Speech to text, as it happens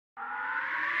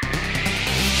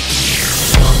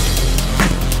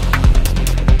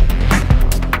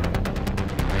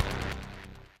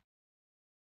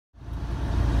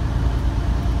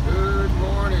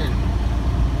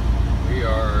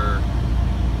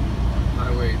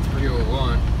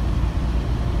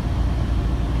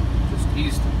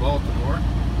Baltimore,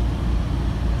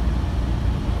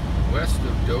 west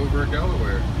of Dover,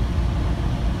 Delaware.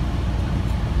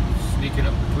 Sneaking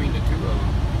up between the two of them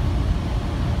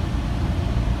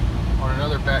on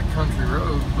another backcountry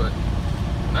road, but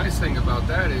the nice thing about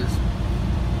that is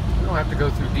we don't have to go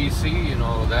through DC and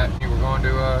all of that. We're going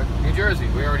to New Jersey.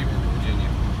 We already been to Virginia.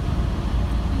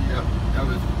 Yep, that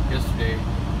was yesterday.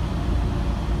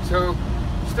 So,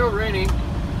 still raining.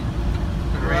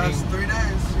 Been raining 3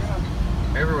 days, yeah.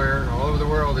 everywhere, all over the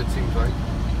world it seems like.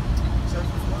 Except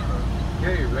for Florida.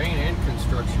 Yay, rain and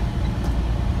construction.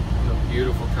 What a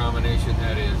beautiful combination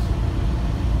that is.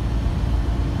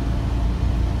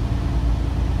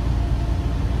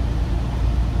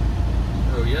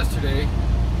 So yesterday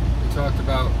we talked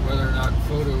about whether or not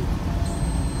photos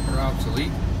are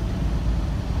obsolete.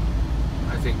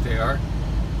 I think they are.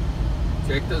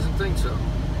 Jake doesn't think so.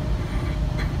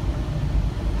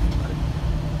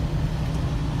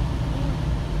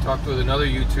 Talked with another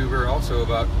YouTuber also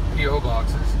about P.O.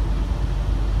 boxes.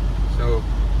 So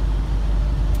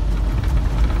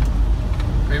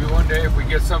maybe one day if we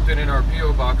get something in our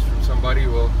P.O. box from somebody,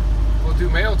 we'll do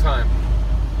mail time.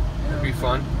 It'd be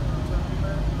fun.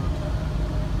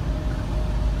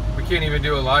 We can't even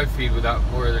do a live feed without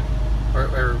more than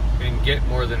and get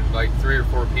more than like 3 or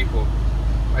 4 people.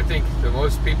 I think the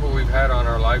most people we've had on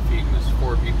our live feed was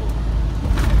 4 people.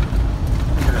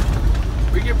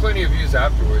 We get plenty of views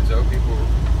afterwards though, people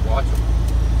watch them.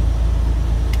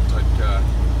 But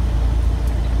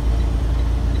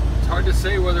it's hard to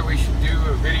say whether we should do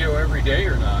a video every day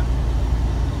or not.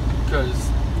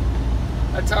 Because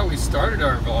that's how we started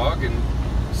our vlog and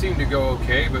it seemed to go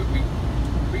okay, but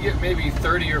we get maybe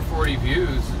 30 or 40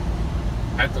 views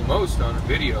at the most on a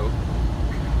video.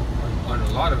 On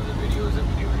a lot of the videos that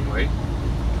we do anyway.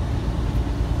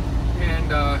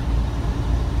 And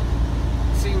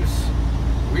it seems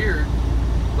weird,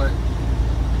 but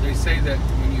they say that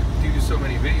when you do so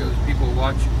many videos, people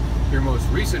watch your most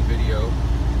recent video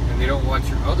and they don't watch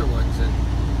your other ones, and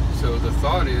so the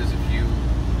thought is if you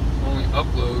only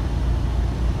upload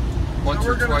once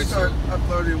or twice start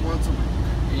uploading once a week.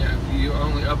 Yeah, if you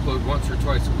only upload once or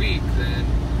twice a week, then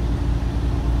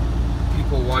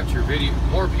people watch your video,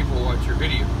 more people watch your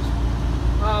videos.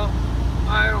 Well,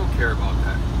 I don't care about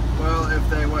that. Well, if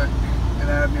they went and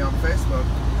added me on Facebook,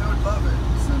 I would love it,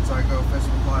 since I go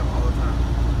Facebook Live all the time.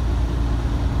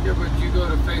 Yeah, but you go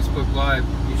to Facebook Live,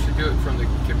 you should do it from the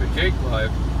Kip and Jake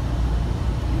Live.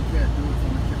 You can't do it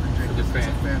from the Kip and Jake. For the It's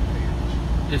a fan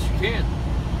page. Yes, you can.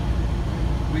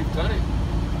 We've done it.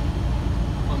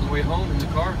 On the way home in the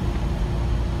car.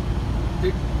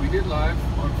 We did live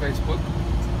on Facebook.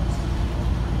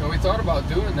 And we thought about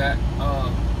doing that,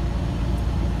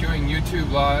 doing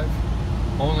YouTube Live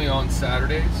only on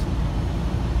Saturdays.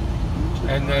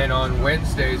 And then on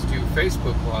Wednesdays do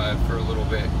Facebook Live for a little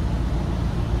bit.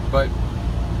 But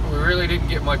we really didn't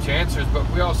get much answers, but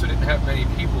we also didn't have many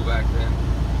people back then.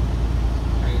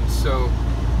 And so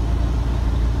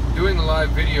doing the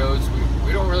live videos,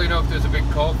 we don't really know if there's a big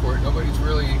call for it. Nobody's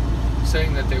really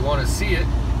saying that they want to see it.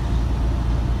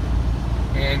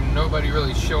 And nobody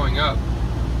really showing up.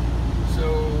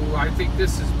 So I think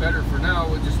this is better for now.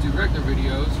 We'll just do regular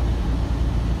videos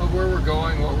of where we're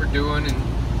going, what we're doing, and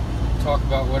talk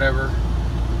about whatever.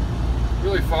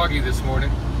 Really foggy this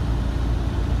morning.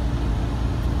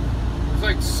 It was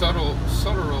like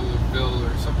Sutterville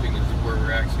or something is where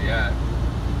we're actually at.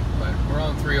 But we're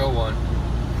on 301.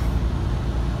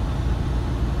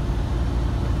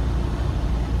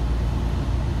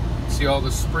 See all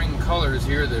the spring colors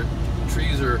here. The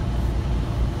trees are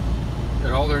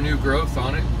got all their new growth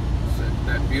on it. It's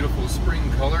that beautiful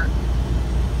spring color.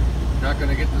 Not going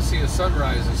to get to see a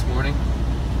sunrise this morning.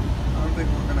 I don't think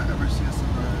we're going to ever see a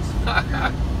sunrise.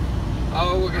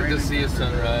 Oh, we'll get to see a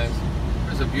sunrise.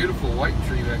 There's a beautiful white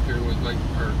tree back there with like,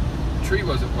 or the tree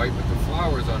wasn't white, but the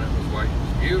flowers on it was white. It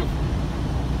was beautiful.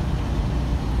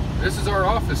 This is our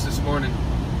office this morning.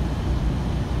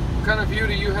 What kind of view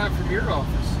do you have from your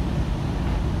office?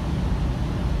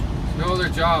 There's no other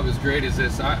job as great as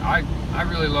this. I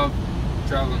really love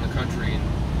traveling the country and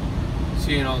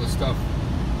seeing all the stuff.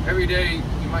 Every day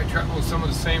you might travel some of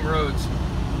the same roads.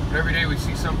 Every day we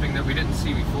see something that we didn't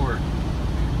see before.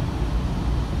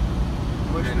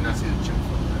 I wish we could see a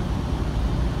Chick-fil-A.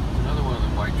 Another one of the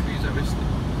white trees. I missed it.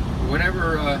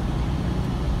 Whenever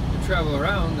you travel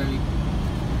around, I mean,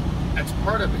 that's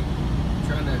part of it.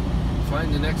 Trying to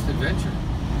find the next adventure.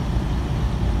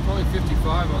 It's only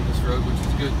 55 on this road, which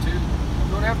is good too.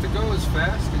 You don't have to go as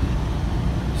fast and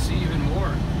you see even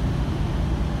more.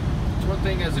 It's one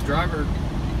thing as a driver,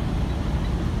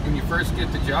 when you first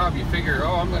get the job, you figure,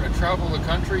 oh, I'm going to travel the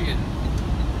country and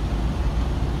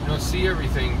see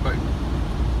everything, but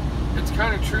it's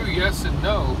kind of true, yes and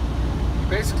no. You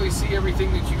basically see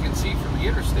everything that you can see from the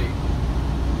interstate,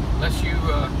 unless you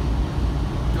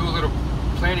do a little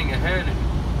planning ahead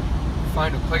and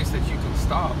find a place that you can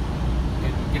stop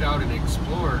and get out and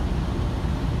explore.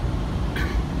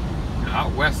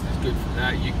 Out west is good for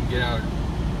that. You can get out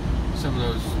some of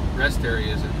those rest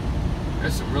areas, and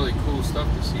there's some really cool stuff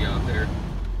to see out there.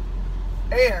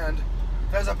 And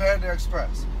there's a Panda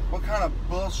Express. What kind of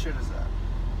bullshit is that?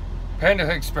 Panda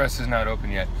Express is not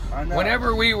open yet. I know.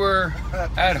 Whenever we were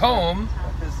at home,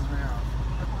 That pisses me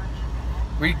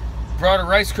off. we brought a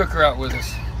rice cooker out with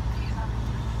us.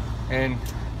 And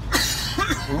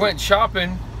we went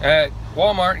shopping at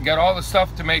Walmart and got all the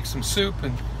stuff to make some soup,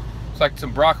 and it's like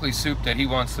some broccoli soup that he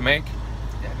wants to make.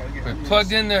 Yeah, I gotta get We onions.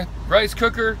 plugged in the rice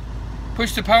cooker,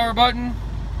 pushed the power button,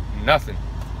 nothing.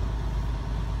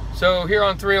 So here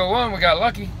on 301 we got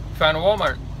lucky, found a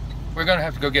Walmart. We're gonna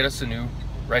have to go get us a new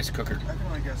rice cooker, I can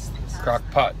only guess this. crock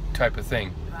pot type of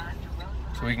thing,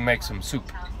 so we can make some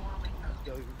soup.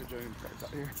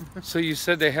 So you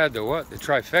said they had the what? The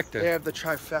trifecta? They have the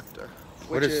trifecta,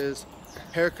 What which is- is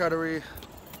haircuttery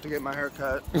to get my hair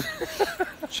cut,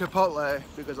 Chipotle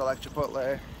because I like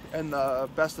Chipotle, and the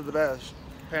best of the best,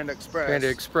 Panda Express. Panda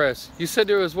Express. You said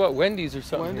there was what? Wendy's or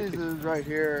something? Wendy's is right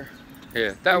here,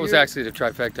 Yeah, that was Here- actually the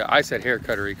trifecta. I said hair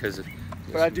cuttery because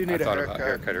but I do need a thought about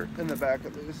haircut hair cutter. in the back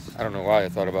at least. I don't know why I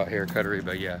thought about hair cuttery,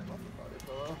 but yeah.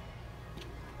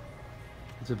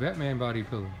 It's a Batman body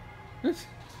pillow. I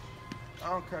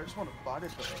don't care. I just want a body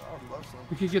pillow. I would love some.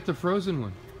 We could get the frozen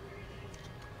one.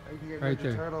 You can get Right Ninja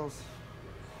there. Turtles.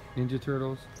 Ninja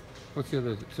Turtles. What's the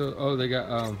other? So, oh, they got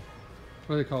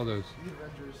what do they call those? The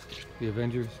Avengers. The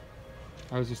Avengers.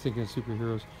 I was just thinking of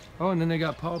superheroes. Oh, and then they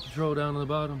got Paw Patrol down on the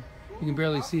bottom. You can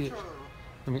barely see it.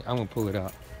 I'm gonna pull it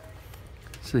out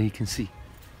so you can see.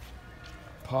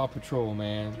 Paw Patrol,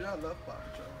 man. Yeah, I love Paw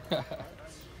Patrol.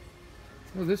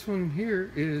 Well, this one here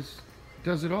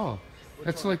does it all.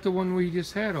 That's like the one we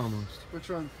just had almost. Which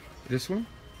one? This one?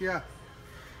 Yeah.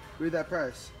 Read that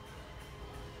price.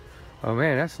 Oh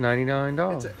man, that's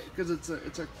 $99. Because it's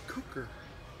a cooker.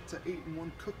 It's an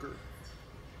 8-in-1 cooker.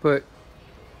 But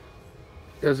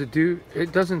does it do?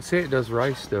 It doesn't say it does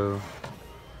rice though.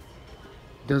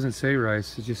 It doesn't say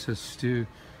rice. It just says stew.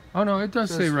 Oh no, it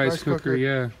does It say says rice rice cooker. cooker.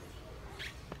 Yeah.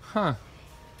 Huh.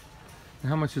 And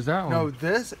how much is that one? No,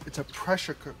 it's a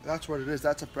pressure cooker. That's what it is.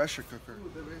 That's a pressure cooker.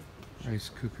 Rice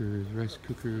cookers, rice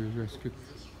cookers, rice cookers.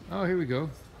 Oh, here we go.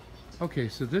 Okay,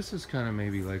 so this is kind of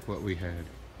maybe like what we had.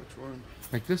 Which one?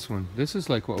 Like this one. This is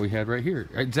like what we had right here.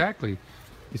 Exactly.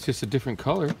 It's just a different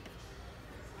color. Look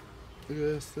at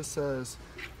this. This says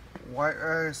white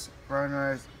rice, brown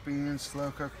rice, beans, slow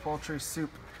cooked poultry,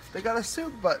 soup. They got a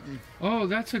soup button. Oh,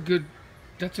 that's a good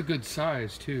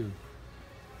size too.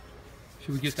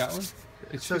 Should we get that one?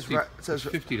 It's says 50, it says-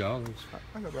 it's $50.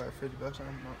 I'm gonna buy it $50. I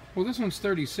don't know. Well, this one's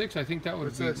 36. I think that would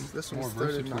What's be this? This more one's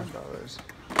versatile. $39.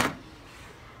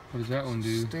 What does that one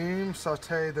do? Steam,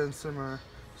 saute, then simmer.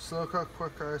 Slow cook,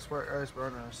 quick rice, white rice,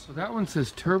 brown rice. So that one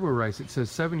says turbo rice. It says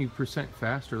 70%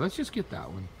 faster. Let's just get that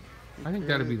one. I think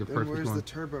that'd be the Then perfect where's one. the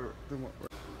turbo? Then what?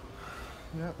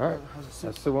 Yeah. All right. Has a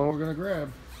soup. That's the one we're gonna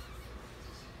grab.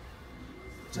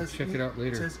 It says Check it out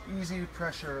later. It says easy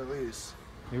pressure release.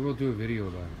 Maybe we'll do a video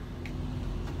about it.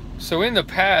 So in the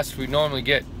past, we normally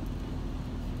get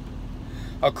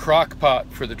a crock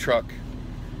pot for the truck,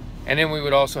 and then we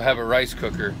would also have a rice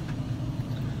cooker.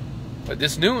 But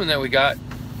this new one that we got,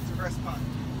 It's a rice pot.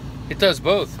 it does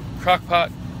both, crock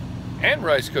pot and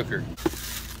rice cooker.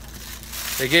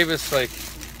 They gave us like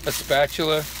a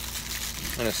spatula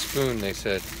and a spoon, they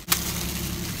said.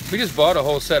 We just bought a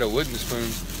whole set of wooden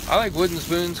spoons. I like wooden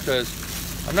spoons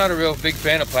because I'm not a real big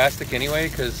fan of plastic anyway,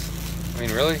 because, I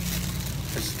mean, really,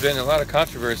 there's been a lot of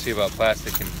controversy about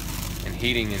plastic and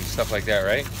heating and stuff like that,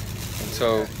 right? And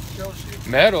so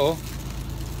metal,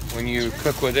 when you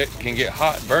cook with it, can get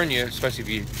hot, burn you, especially if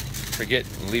you forget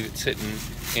and leave it sitting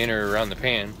in or around the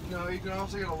pan. No, you can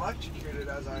also get electrocuted,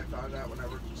 as I found out when I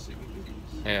worked with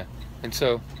CBDs. Yeah, and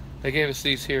so they gave us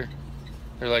these here.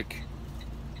 They're like,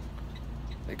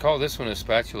 they call this one a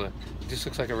spatula. It just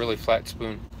looks like a really flat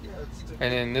spoon. Yeah, it's to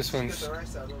And then this get one's the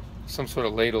rice out of. some sort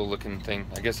of ladle looking thing.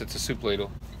 I guess it's a soup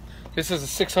ladle. This is a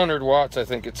 600 watts, I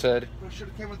think it said. But it should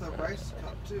have came with a rice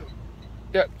cup too.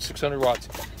 Yep, 600 watts.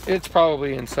 It's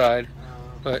probably inside,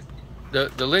 but the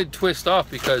lid twists off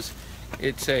because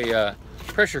it's a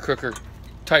pressure cooker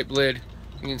type lid.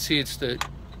 You can see it's the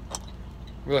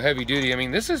real heavy duty. I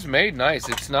mean, this is made nice.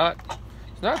 It's not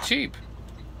cheap.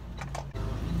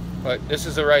 But this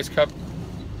is a rice cup.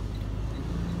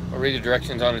 I'll read the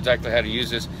directions on exactly how to use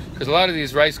this, because a lot of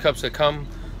these rice cups that come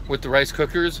with the rice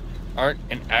cookers aren't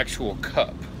an actual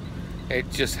cup.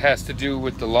 It just has to do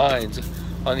with the lines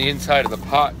on the inside of the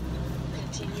pot.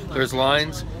 There's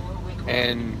lines,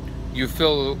 and you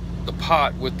fill the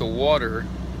pot with the water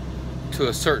to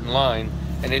a certain line,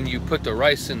 and then you put the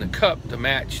rice in the cup to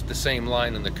match the same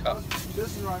line in the cup.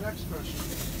 This is my next question.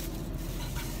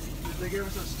 Did they give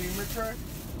us a steamer tray?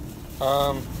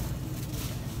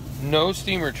 No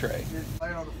steamer tray. Lay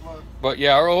it on the floor. But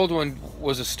yeah, our old one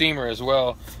was a steamer as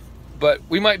well. But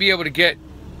we might be able to get,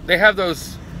 they have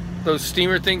those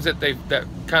steamer things that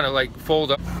kind of like fold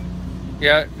up.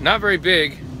 Yeah, not very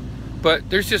big, but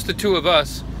there's just the two of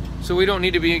us, so we don't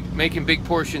need to be making big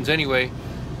portions anyway,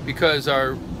 because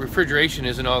our refrigeration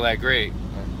isn't all that great.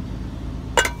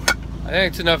 I think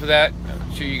it's enough of that.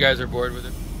 I'm sure you guys are bored with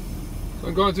it. So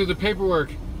I'm going through the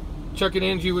paperwork. Chuck and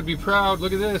Angie would be proud.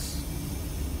 Look at this.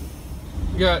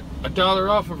 We got $1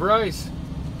 off of rice.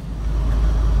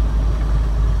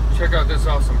 Check out this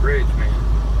awesome bridge, man.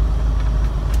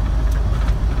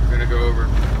 We're gonna go over.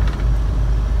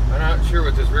 I'm not sure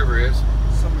what this river is.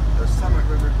 The Summit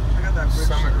River. Check out that bridge.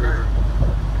 Summit River.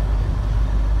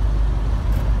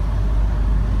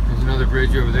 There's another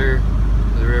bridge over there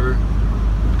to the river.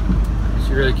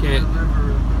 You really can't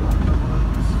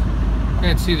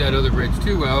see that other bridge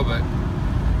too well, but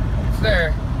it's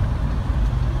there.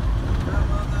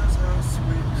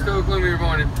 Still a gloomy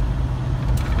morning.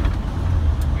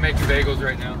 I'm making bagels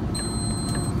right now.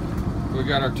 We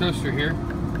got our toaster here,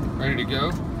 ready to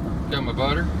go. Got my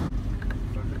butter.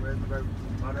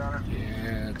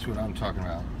 Yeah, that's what I'm talking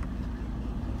about.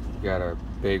 Got our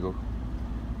bagel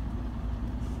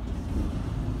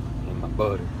and my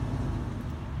butter.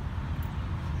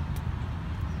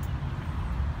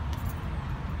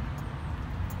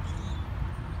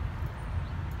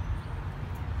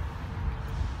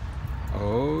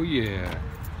 Oh yeah,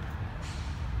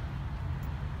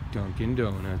 Dunkin'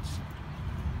 Donuts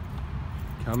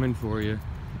coming for you.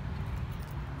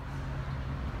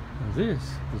 Now this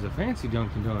is a fancy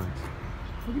Dunkin' Donuts.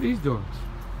 Look at these doors.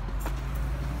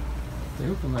 They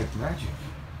open like magic.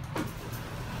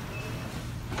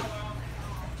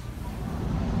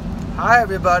 Hi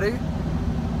everybody.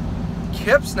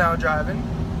 Kip's now driving.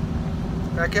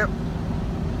 Right, Kip?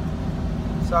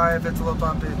 Sorry if it's a little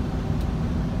bumpy.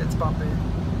 It's bumpy.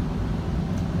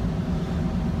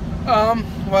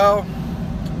 Well,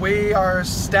 we are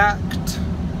stacked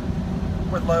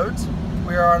with loads.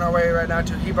 We are on our way right now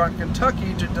to Hebron,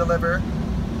 Kentucky to deliver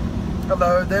a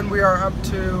load. Then we are up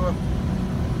to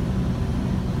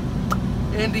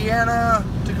Indiana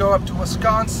to go up to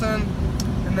Wisconsin,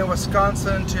 and then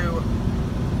Wisconsin to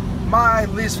my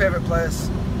least favorite place,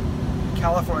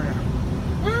 California.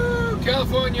 Woo,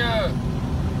 California!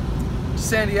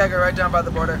 San Diego, right down by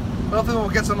the border. Hopefully we'll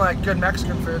get some like good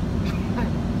Mexican food.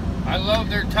 I love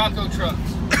their taco trucks.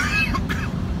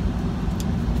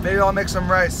 Maybe I'll make some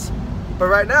rice. But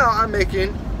right now I'm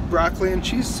making broccoli and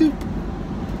cheese soup.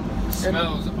 It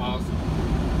smells awesome.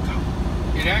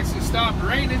 It actually stopped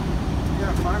raining.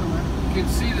 Yeah, finally. You can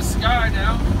see the sky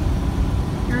now.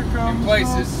 Here comes in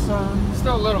places. the sun. It's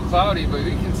still a little cloudy, but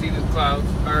you can see the clouds.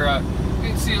 Or you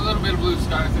can see a little bit of blue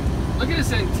sky. Look at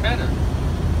this antenna.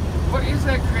 What is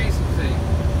that crazy thing?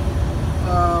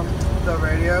 The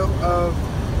radio of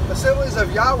Assemblies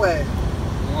of Yahweh.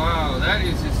 Wow, that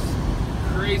is just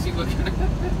crazy looking.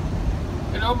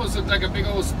 It almost looks like a big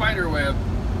old spider web.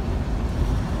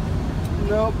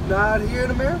 Nope, not here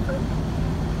in America.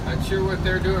 Not sure what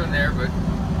they're doing there, but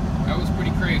that was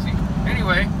pretty crazy.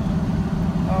 Anyway.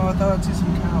 Oh, I thought I'd see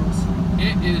some cows.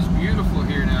 It is beautiful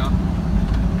here now.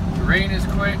 The rain is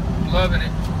quit. Loving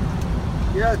it.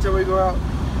 Yeah, until we go out a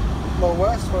little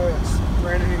west where it's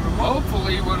raining even more.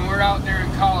 Hopefully when we're out there in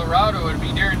Colorado, it'll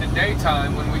be during the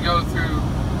daytime when we go through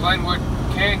Glenwood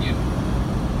Canyon.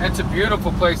 That's a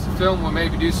beautiful place to film. We'll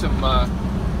maybe do some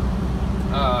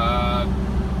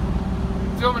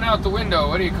filming out the window.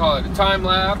 What do you call it? A time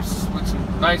lapse with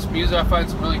some nice music. I find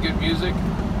some really good music.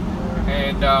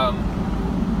 And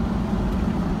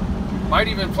might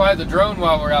even fly the drone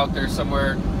while we're out there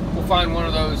somewhere. We'll find one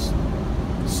of those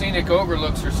scenic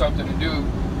overlooks or something and do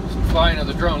some flying of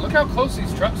the drone. Look how close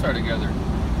these trucks are together.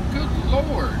 Good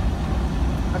Lord.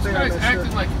 This guy's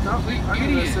acting like a complete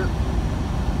idiot.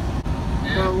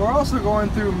 Yeah. But we're also going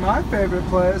through my favorite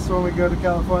place when we go to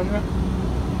California.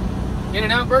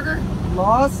 In-N-Out Burger?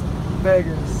 Las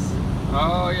Vegas.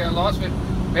 Oh yeah, Las Vegas.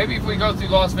 Maybe if we go through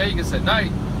Las Vegas at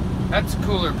night, that's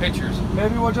cooler pictures.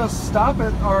 Maybe we'll just stop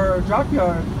at our drop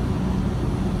yard.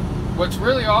 What's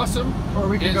really awesome or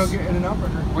we can go get In-N-Out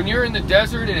Burger. When you're in the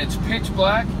desert and it's pitch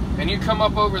black and you come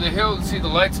up over the hill and see the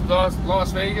lights of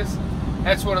Las Vegas,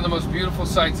 that's one of the most beautiful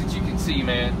sights that you can see,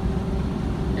 man.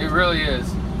 It really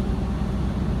is.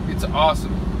 It's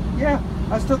awesome. Yeah,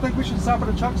 I still think we should stop at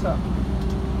a truck stop.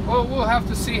 Well, we'll have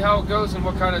to see how it goes and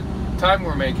what kind of time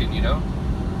we're making, you know?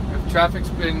 If traffic's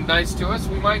been nice to us,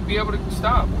 we might be able to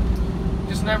stop.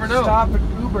 Just never know. Stop at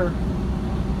Uber.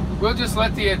 We'll just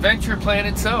let the adventure plan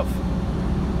itself.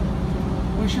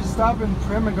 We should stop in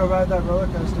Prim and go ride that roller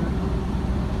coaster.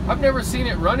 I've never seen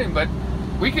it running, but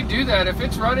we could do that. If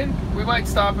it's running, we might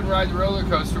stop and ride the roller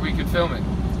coaster. We could film it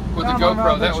with the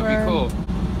GoPro. That would be cool.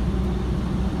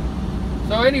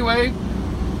 So anyway,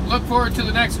 look forward to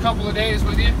the next couple of days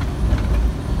with you.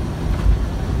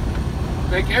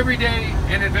 Make every day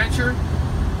an adventure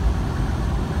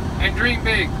and dream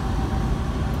big.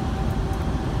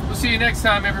 We'll see you next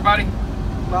time, everybody.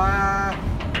 Bye.